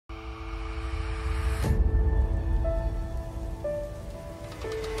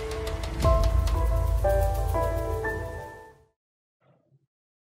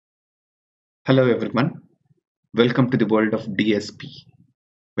Hello everyone, welcome to the world of DSP,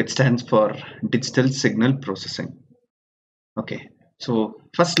 which stands for Digital Signal Processing. Okay, so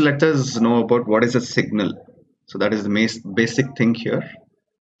first let us know about what is a signal. So that is the basic thing here.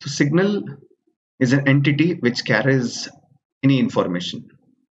 So signal is an entity which carries any information.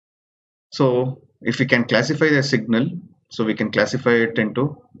 So if we can classify a signal, so we can classify it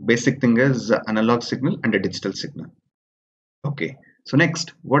into basic thing as analog signal and a digital signal. Okay, so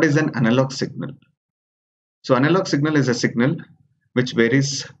next, what is an analog signal? So analog signal is a signal which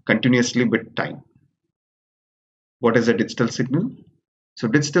varies continuously with time. What is a digital signal? So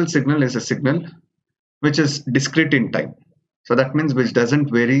digital signal is a signal which is discrete in time. So that means which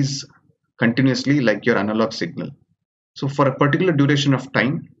doesn't varies continuously like your analog signal. So for a particular duration of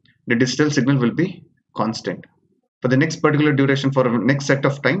time, the digital signal will be constant. For the next particular duration, for a next set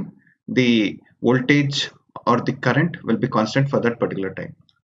of time, the voltage or the current will be constant for that particular time.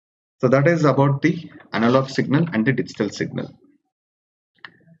 So that is about the analog signal and the digital signal.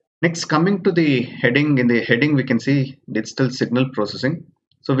 Next, coming to the heading, in the heading we can see digital signal processing.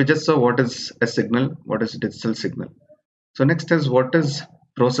 So we just saw what is a signal, what is digital signal. So next is what is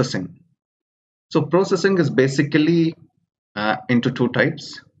processing. So processing is basically into two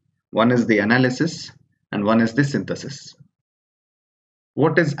types. One is the analysis and one is the synthesis.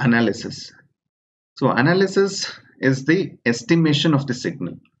 What is analysis? So analysis is the estimation of the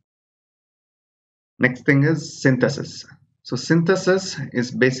signal. Next thing is synthesis. So synthesis is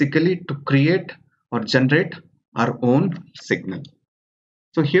basically to create or generate our own signal.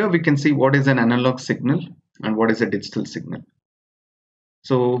 So here we can see what is an analog signal and what is a digital signal.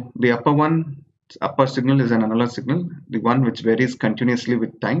 So the upper signal is an analog signal, the one which varies continuously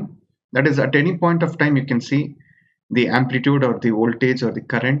with time. That is, at any point of time you can see the amplitude or the voltage or the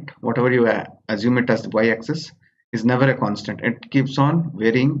current, whatever you assume it as the y-axis, is never a constant. It keeps on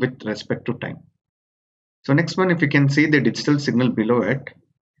varying with respect to time. So next one, if you can see the digital signal below it,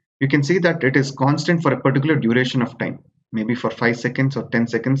 you can see that it is constant for a particular duration of time, maybe for 5 seconds or 10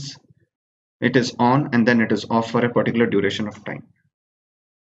 seconds. It is on and then it is off for a particular duration of time.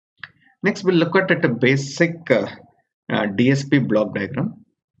 Next, we'll look at a basic DSP block diagram.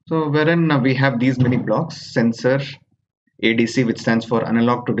 So wherein we have these many blocks: sensor, ADC, which stands for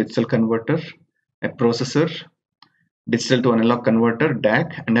analog to digital converter, a processor, digital to analog converter,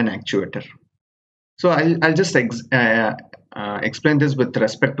 DAC, and an actuator. So I'll just explain this with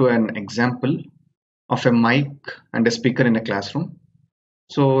respect to an example of a mic and a speaker in a classroom.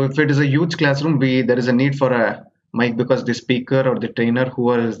 So if it is a huge classroom, there is a need for a mic because the speaker or the trainer,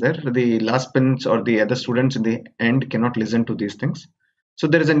 whoever is there, the last bench or the other students in the end cannot listen to these things. So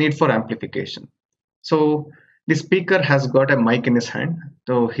there is a need for amplification. So the speaker has got a mic in his hand.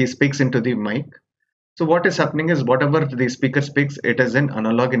 So he speaks into the mic. So what is happening is whatever the speaker speaks, it is in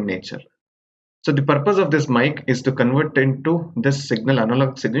analog in nature. So the purpose of this mic is to convert into this signal,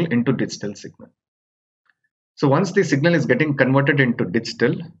 analog signal, into digital signal. So once the signal is getting converted into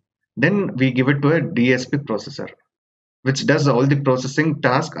digital, then we give it to a DSP processor, which does all the processing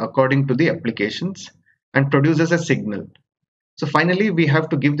task according to the applications and produces a signal. So finally, we have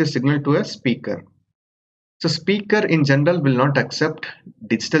to give the signal to a speaker. So speaker in general will not accept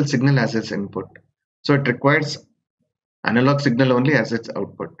digital signal as its input. So it requires analog signal only as its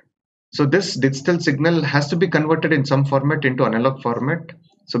output. So this digital signal has to be converted in some format into analog format.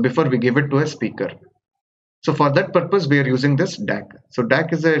 So before we give it to a speaker. So for that purpose, we are using this DAC. So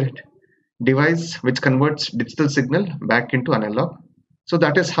DAC is a device which converts digital signal back into analog. So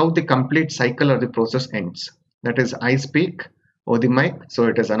that is how the complete cycle or the process ends. That is, I speak over the mic. So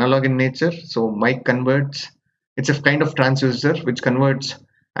it is analog in nature. So mic converts. It's a kind of transducer which converts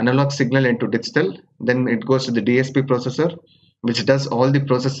analog signal into digital. Then it goes to the DSP processor, which does all the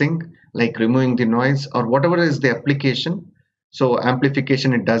processing like removing the noise or whatever is the application. So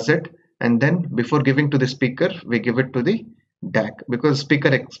amplification, it does it. And then before giving to the speaker, we give it to the DAC because speaker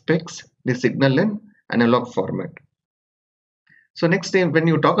expects the signal in analog format. So next thing, when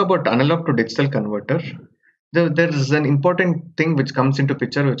you talk about analog to digital converter, there is an important thing which comes into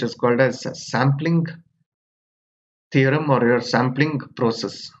picture, which is called as sampling theorem or your sampling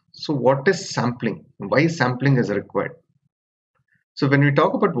process. So what is sampling? Why sampling is required? So when we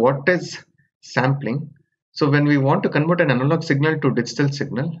talk about what is sampling, so when we want to convert an analog signal to digital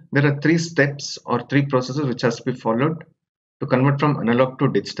signal, there are 3 steps or 3 processes which has to be followed to convert from analog to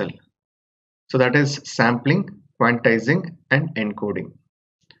digital. So that is sampling, quantizing, and encoding.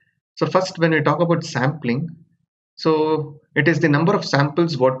 So first, when we talk about sampling, so it is the number of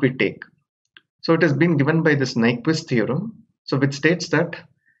samples what we take. So it has been given by this Nyquist theorem, so which states that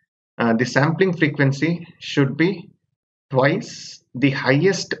the sampling frequency should be twice the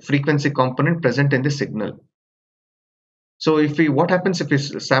highest frequency component present in the signal. So what happens if we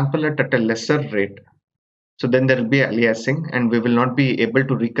sample it at a lesser rate? So then there will be aliasing and we will not be able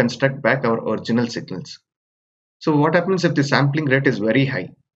to reconstruct back our original signals. So what happens if the sampling rate is very high?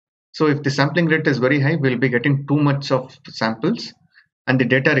 So if the sampling rate is very high, we'll be getting too much of samples and the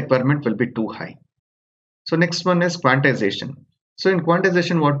data requirement will be too high. So next one is quantization. So in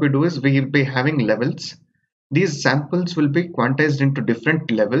quantization, what we do is we will be having levels. These samples will be quantized into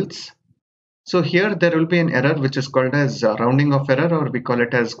different levels. So here there will be an error which is called as rounding off error, or we call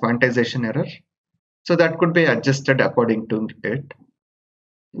it as quantization error. So that could be adjusted according to it.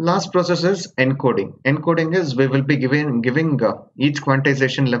 Last process is encoding. Encoding is we will be giving each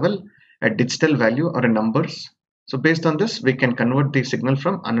quantization level a digital value or a numbers. So based on this, we can convert the signal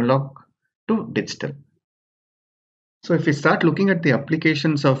from analog to digital. So if we start looking at the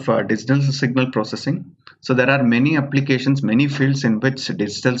applications of digital signal processing, so there are many applications, many fields in which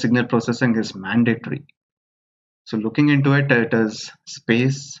digital signal processing is mandatory. So looking into it, it is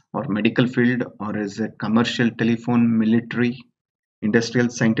space or medical field, or is it commercial, telephone, military, industrial,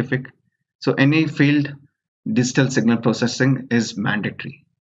 scientific. So any field, digital signal processing is mandatory.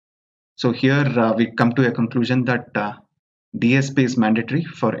 So here we come to a conclusion that DSP is mandatory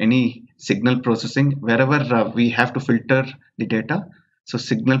for any signal processing. Wherever we have to filter the data, so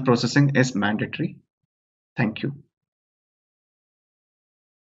signal processing is mandatory. Thank you.